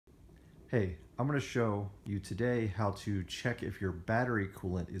Hey, I'm going to show you today how to check if your battery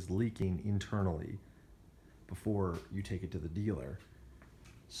coolant is leaking internally before you take it to the dealer.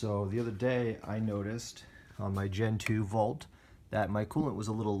 So the other day I noticed on my Gen 2 Volt that my coolant was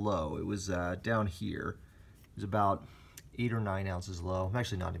a little low. It was down here. It was about 8 or 9 ounces low.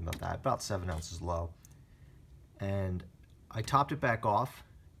 Actually not even about that, about 7 ounces low. And I topped it back off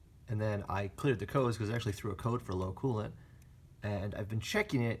and then I cleared the codes because I actually threw a code for low coolant. And I've been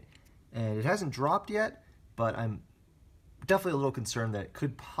checking it and it hasn't dropped yet, but I'm definitely a little concerned that it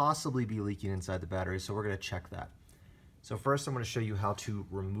could possibly be leaking inside the battery, so we're going to check that. So first I'm going to show you how to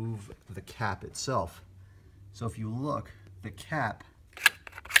remove the cap itself. So if you look, the cap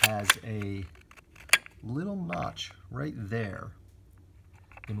has a little notch right there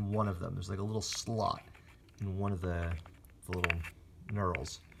in one of them. There's like a little slot in one of the little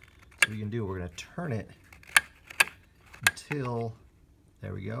knurls. So what you can do, we're going to turn it until,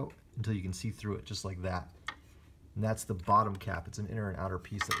 there we go, until you can see through it just like that. And that's the bottom cap. It's an inner and outer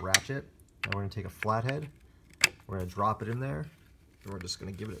piece that ratchet. Now we're going to take a flathead, we're going to drop it in there, and we're just going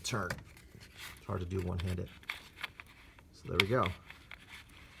to give it a turn. It's hard to do one-handed. So there we go.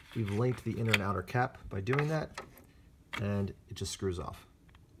 We've linked the inner and outer cap by doing that, and it just screws off.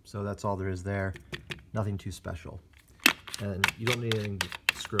 So that's all there is there. Nothing too special. And you don't need anything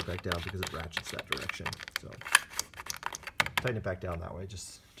to screw it back down because it ratchets that direction. So tighten it back down that way,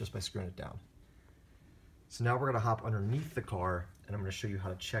 just by screwing it down. So now we're going to hop underneath the car, and I'm going to show you how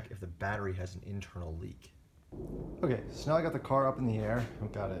to check if the battery has an internal leak. Okay, so now I got the car up in the air.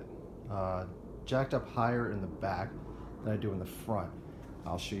 I've got it jacked up higher in the back than I do in the front.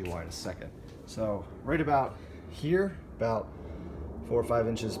 I'll show you why in a second. So right about here, about 4 or 5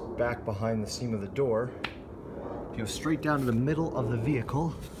 inches back behind the seam of the door, if you go straight down to the middle of the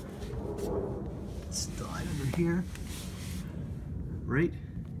vehicle, slide under here, right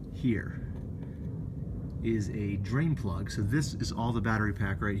here is a drain plug. So this is all the battery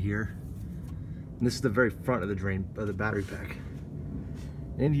pack right here. And this is the very front of the battery pack.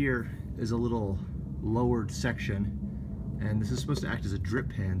 In here is a little lowered section, and this is supposed to act as a drip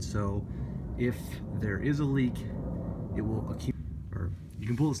pan. So if there is a leak, it will accumulate. Or you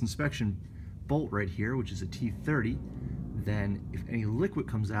can pull this inspection bolt right here, which is a T30. Then if any liquid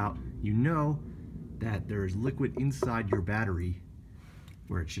comes out, you know that there's liquid inside your battery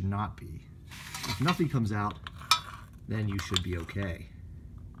where it should not be. If nothing comes out, then you should be okay.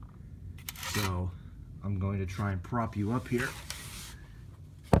 So I'm going to try and prop you up here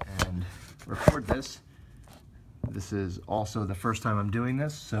and record this. This is also the first time I'm doing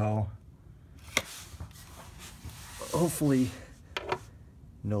this, so hopefully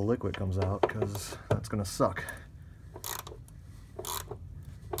no liquid comes out, because that's gonna suck.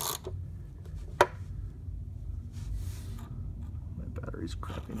 My battery's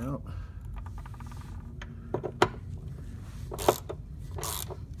crapping out.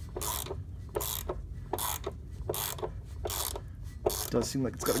 Does seem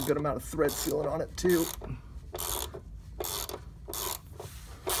like it's got a good amount of thread sealant on it too.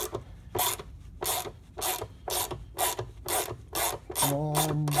 Come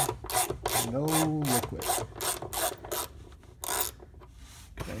on, no liquid.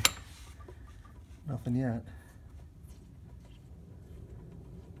 Okay, nothing yet.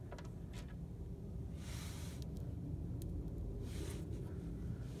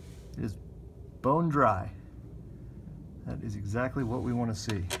 It is bone dry. That is exactly what we want to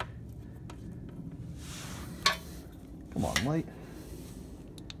see. Come on, light.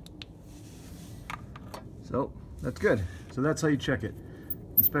 So that's good. So that's how you check it.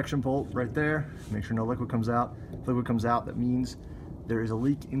 Inspection bolt right there. Make sure no liquid comes out. If liquid comes out, that means there is a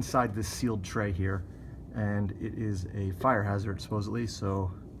leak inside this sealed tray here, and it is a fire hazard supposedly,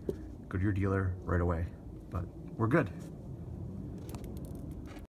 so go to your dealer right away. But we're good.